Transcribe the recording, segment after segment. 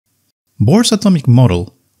Bohr's atomic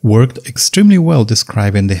model worked extremely well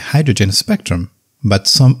describing the hydrogen spectrum, but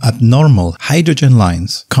some abnormal hydrogen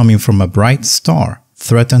lines coming from a bright star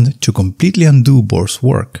threatened to completely undo Bohr's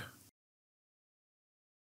work.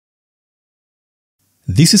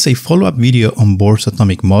 This is a follow-up video on Bohr's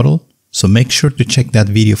atomic model, so make sure to check that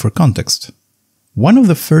video for context. One of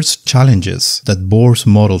the first challenges that Bohr's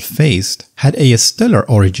model faced had a stellar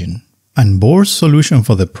origin, and Bohr's solution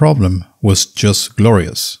for the problem was just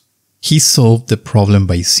glorious. He solved the problem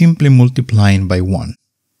by simply multiplying by 1.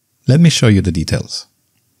 Let me show you the details.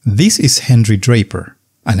 This is Henry Draper,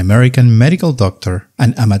 an American medical doctor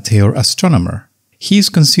and amateur astronomer. He is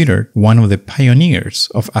considered one of the pioneers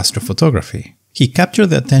of astrophotography. He captured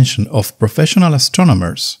the attention of professional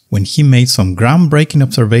astronomers when he made some groundbreaking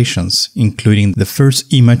observations, including the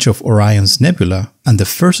first image of Orion's nebula and the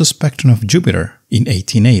first spectrum of Jupiter in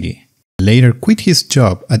 1880. He later quit his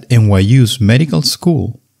job at NYU's medical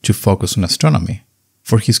school to focus on astronomy.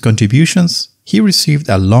 For his contributions, he received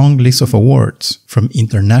a long list of awards from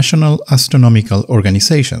international astronomical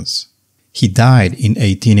organizations. He died in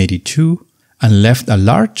 1882 and left a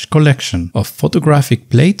large collection of photographic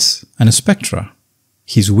plates and spectra.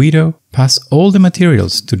 His widow passed all the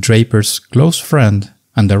materials to Draper's close friend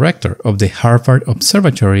and director of the Harvard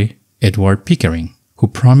Observatory, Edward Pickering, who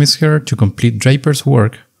promised her to complete Draper's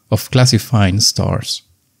work of classifying stars.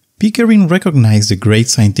 Pickering recognized the great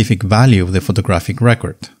scientific value of the photographic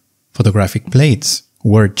record. Photographic plates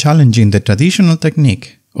were challenging the traditional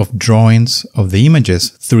technique of drawings of the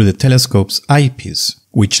images through the telescope's eyepiece,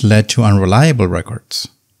 which led to unreliable records.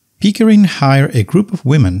 Pickering hired a group of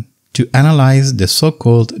women to analyze the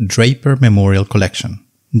so-called Draper Memorial Collection.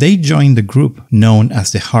 They joined the group known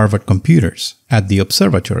as the Harvard Computers at the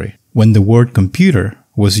observatory, when the word computer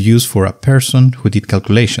was used for a person who did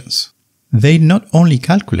calculations. They not only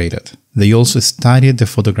calculated, they also studied the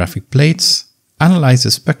photographic plates, analyzed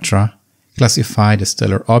the spectra, classified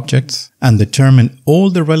stellar objects, and determined all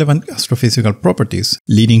the relevant astrophysical properties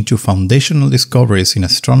leading to foundational discoveries in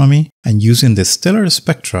astronomy, and using the stellar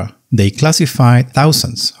spectra, they classified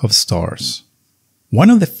thousands of stars. One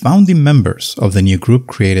of the founding members of the new group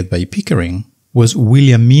created by Pickering was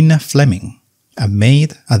Williamina Fleming, a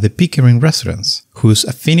maid at the Pickering residence, whose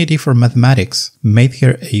affinity for mathematics made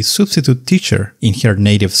her a substitute teacher in her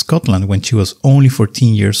native Scotland when she was only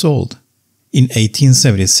 14 years old. In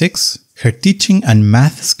 1876, her teaching and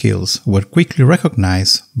math skills were quickly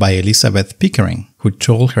recognized by Elizabeth Pickering, who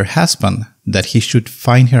told her husband that he should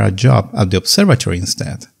find her a job at the observatory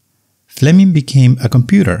instead. Fleming became a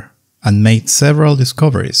computer and made several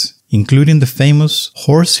discoveries, including the famous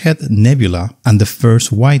Horsehead Nebula and the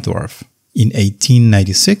first white dwarf. In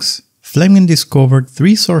 1896, Fleming discovered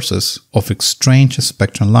 3 sources of strange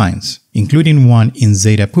spectral lines, including one in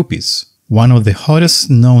Zeta Puppis, one of the hottest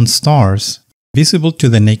known stars visible to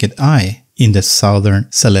the naked eye in the southern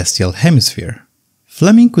celestial hemisphere.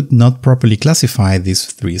 Fleming could not properly classify these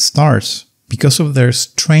 3 stars because of their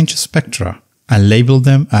strange spectra and labeled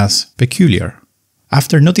them as peculiar.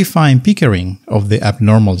 After notifying Pickering of the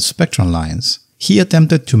abnormal spectral lines, he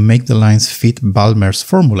attempted to make the lines fit Balmer's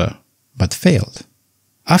formula, but failed.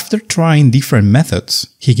 After trying different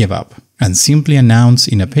methods, he gave up and simply announced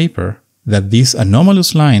in a paper that these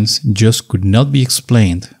anomalous lines just could not be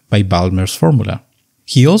explained by Balmer's formula.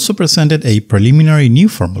 He also presented a preliminary new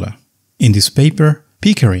formula. In this paper,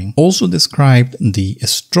 Pickering also described the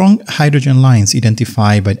strong hydrogen lines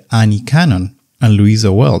identified by Annie Cannon and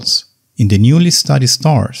Louisa Wells in the newly studied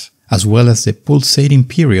stars, as well as the pulsating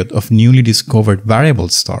period of newly discovered variable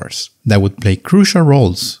stars that would play crucial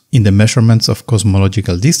roles in the measurements of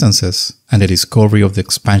cosmological distances and the discovery of the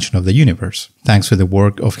expansion of the universe, thanks to the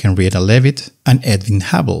work of Henrietta Leavitt and Edwin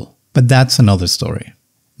Hubble. But that's another story.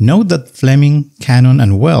 Note that Fleming, Cannon,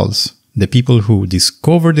 and Wells, the people who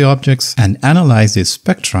discovered the objects and analyzed the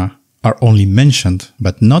spectra, are only mentioned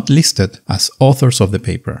but not listed as authors of the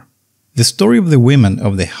paper. The story of the women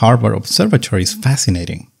of the Harvard Observatory is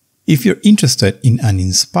fascinating. If you're interested in an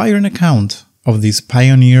inspiring account of these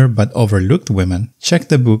pioneer but overlooked women, check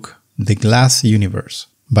the book The Glass Universe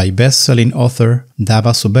by best-selling author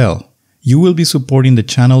Dava Sobel. You will be supporting the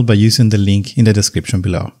channel by using the link in the description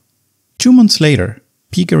below. 2 months later,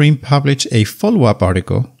 Pickering published a follow-up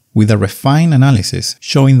article with a refined analysis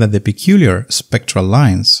showing that the peculiar spectral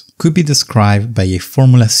lines could be described by a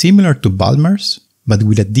formula similar to Balmer's but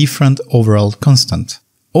with a different overall constant,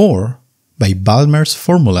 or by Balmer's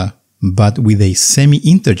formula but with a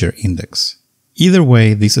semi-integer index. Either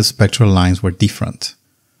way, these spectral lines were different.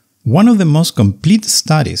 One of the most complete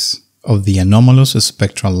studies of the anomalous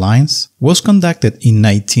spectral lines was conducted in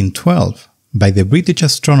 1912 by the British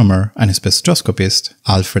astronomer and spectroscopist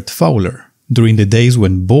Alfred Fowler, during the days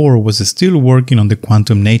when Bohr was still working on the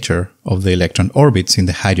quantum nature of the electron orbits in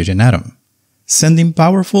the hydrogen atom. Sending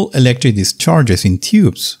powerful electric discharges in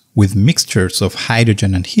tubes with mixtures of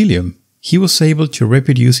hydrogen and helium, he was able to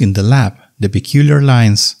reproduce in the lab the peculiar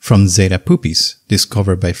lines from Zeta Puppis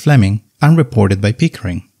discovered by Fleming and reported by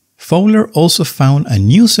Pickering. Fowler also found a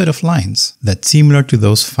new set of lines that, similar to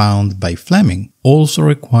those found by Fleming, also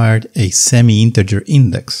required a semi-integer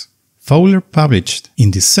index. Fowler published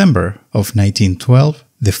in December of 1912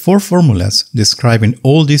 the 4 formulas describing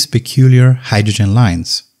all these peculiar hydrogen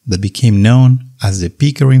lines that became known as the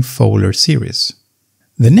Pickering-Fowler series.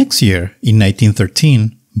 The next year, in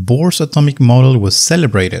 1913, Bohr's atomic model was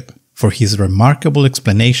celebrated for his remarkable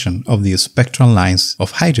explanation of the spectral lines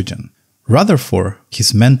of hydrogen. Rutherford,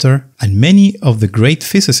 his mentor, and many of the great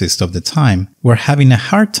physicists of the time were having a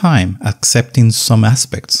hard time accepting some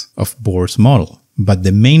aspects of Bohr's model, but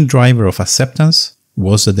the main driver of acceptance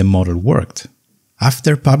was that the model worked.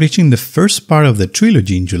 After publishing the first part of the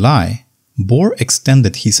trilogy in July, Bohr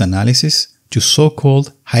extended his analysis to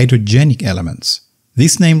so-called hydrogenic elements.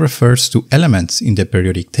 This name refers to elements in the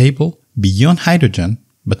periodic table beyond hydrogen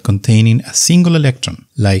but containing a single electron,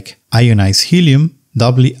 like ionized helium,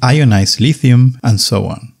 doubly ionized lithium, and so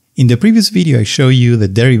on. In the previous video I showed you the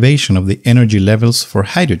derivation of the energy levels for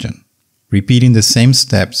hydrogen. Repeating the same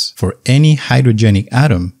steps for any hydrogenic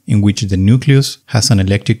atom in which the nucleus has an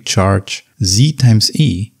electric charge Z times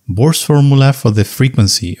E, Bohr's formula for the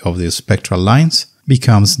frequency of the spectral lines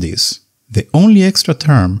becomes this. The only extra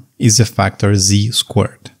term is the factor Z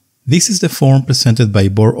squared. This is the form presented by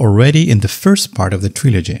Bohr already in the first part of the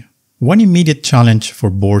trilogy. One immediate challenge for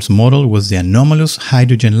Bohr's model was the anomalous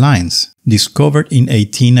hydrogen lines discovered in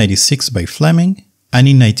 1896 by Fleming and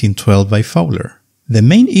in 1912 by Fowler. The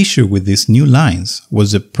main issue with these new lines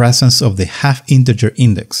was the presence of the half-integer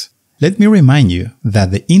index. Let me remind you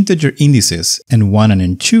that the integer indices N1 and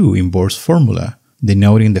N2 in Bohr's formula,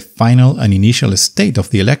 denoting the final and initial state of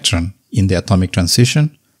the electron in the atomic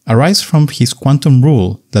transition, arise from his quantum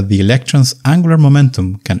rule that the electron's angular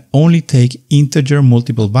momentum can only take integer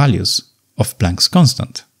multiple values of Planck's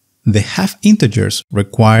constant. The half-integers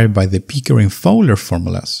required by the Pickering-Fowler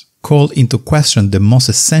formulas called into question the most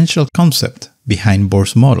essential concept behind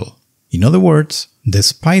Bohr's model. In other words,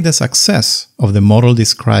 despite the success of the model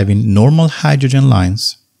describing normal hydrogen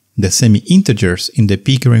lines, the semi-integers in the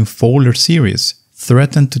Pickering-Fowler series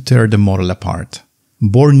threatened to tear the model apart.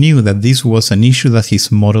 Bohr knew that this was an issue that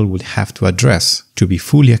his model would have to address to be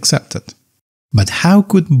fully accepted. But how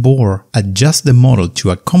could Bohr adjust the model to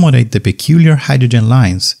accommodate the peculiar hydrogen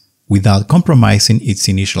lines without compromising its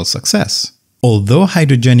initial success? Although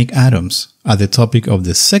hydrogenic atoms are the topic of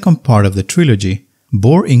the second part of the trilogy,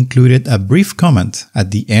 Bohr included a brief comment at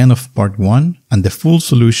the end of part 1 and the full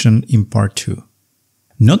solution in part 2.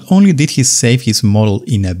 Not only did he save his model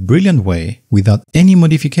in a brilliant way without any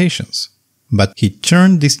modifications, but he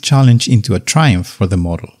turned this challenge into a triumph for the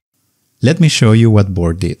model. Let me show you what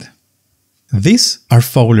Bohr did. These are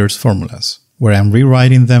Fowler's formulas, where I'm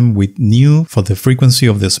rewriting them with nu for the frequency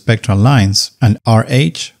of the spectral lines and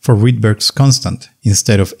RH for Rydberg's constant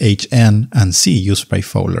instead of Hn and C used by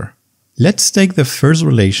Fowler. Let's take the first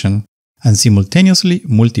relation and simultaneously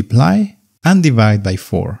multiply and divide by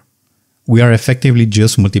 4. We are effectively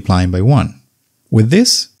just multiplying by 1. With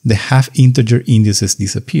this, the half-integer indices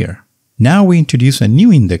disappear. Now we introduce a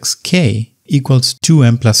new index k equals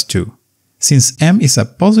 2m plus 2. Since m is a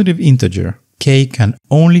positive integer, k can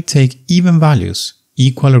only take even values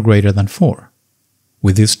equal or greater than 4.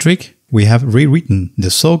 With this trick, we have rewritten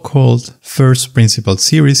the so-called first principle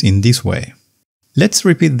series in this way. Let's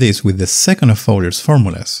repeat this with the second of Fowler's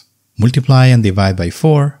formulas. Multiply and divide by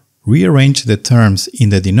 4, rearrange the terms in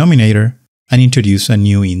the denominator, and introduce a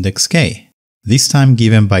new index k, this time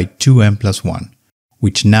given by 2m plus 1,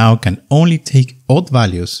 which now can only take odd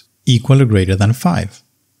values equal or greater than 5.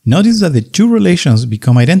 Notice that the two relations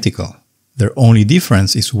become identical. Their only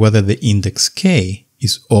difference is whether the index k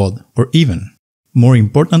is odd or even. More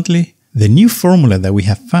importantly, the new formula that we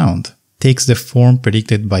have found takes the form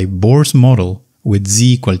predicted by Bohr's model with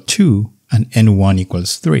z equal 2 and n1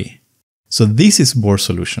 equals 3. So this is Bohr's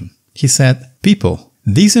solution. He said, "People,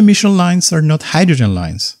 these emission lines are not hydrogen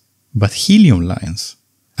lines, but helium lines.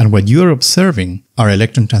 And what you are observing are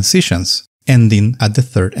electron transitions ending at the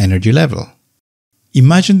third energy level.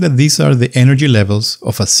 Imagine that these are the energy levels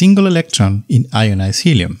of a single electron in ionized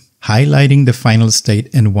helium. Highlighting the final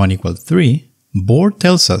state n1 equals 3, Bohr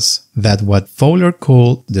tells us that what Fowler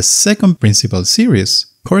called the second principle series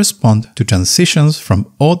correspond to transitions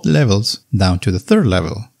from odd levels down to the third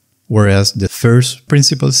level, whereas the first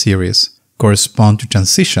principle series correspond to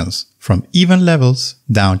transitions from even levels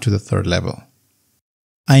down to the third level.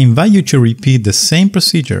 I invite you to repeat the same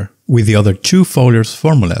procedure with the other two Fowler's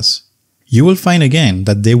formulas. You will find again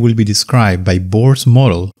that they will be described by Bohr's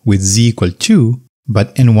model with z equal 2,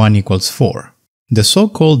 but n1 equals 4. The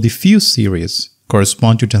so-called diffuse series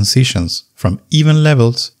correspond to transitions from even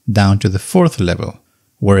levels down to the fourth level,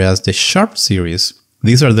 whereas the sharp series,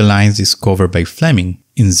 these are the lines discovered by Fleming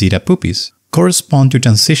in Zeta Puppis, correspond to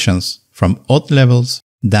transitions from odd levels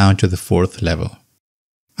down to the fourth level.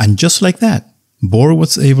 And just like that, Bohr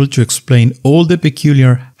was able to explain all the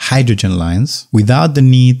peculiar hydrogen lines without the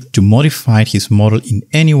need to modify his model in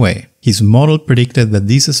any way. His model predicted that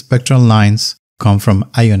these spectral lines come from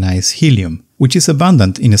ionized helium, which is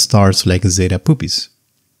abundant in stars like Zeta Puppis.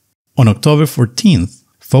 On October 14th,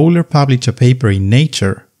 Fowler published a paper in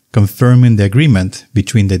Nature confirming the agreement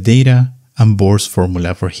between the data and Bohr's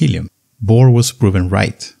formula for helium. Bohr was proven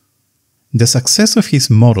right. The success of his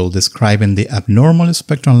model describing the abnormal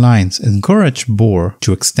spectral lines encouraged Bohr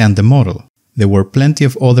to extend the model. There were plenty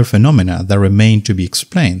of other phenomena that remained to be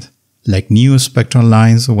explained, like new spectral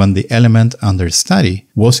lines when the element under study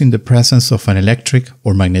was in the presence of an electric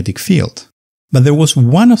or magnetic field. But there was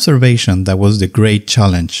one observation that was the great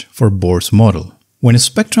challenge for Bohr's model. When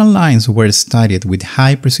spectral lines were studied with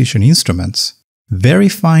high-precision instruments, very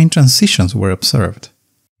fine transitions were observed,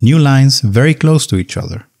 new lines very close to each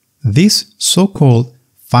other. This so-called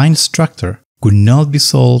fine structure could not be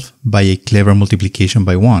solved by a clever multiplication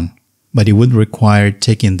by 1, but it would require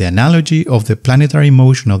taking the analogy of the planetary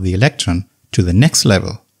motion of the electron to the next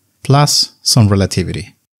level, plus some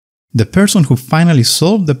relativity. The person who finally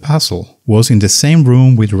solved the puzzle was in the same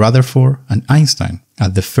room with Rutherford and Einstein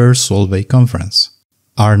at the first Solvay conference,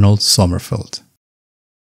 Arnold Sommerfeld.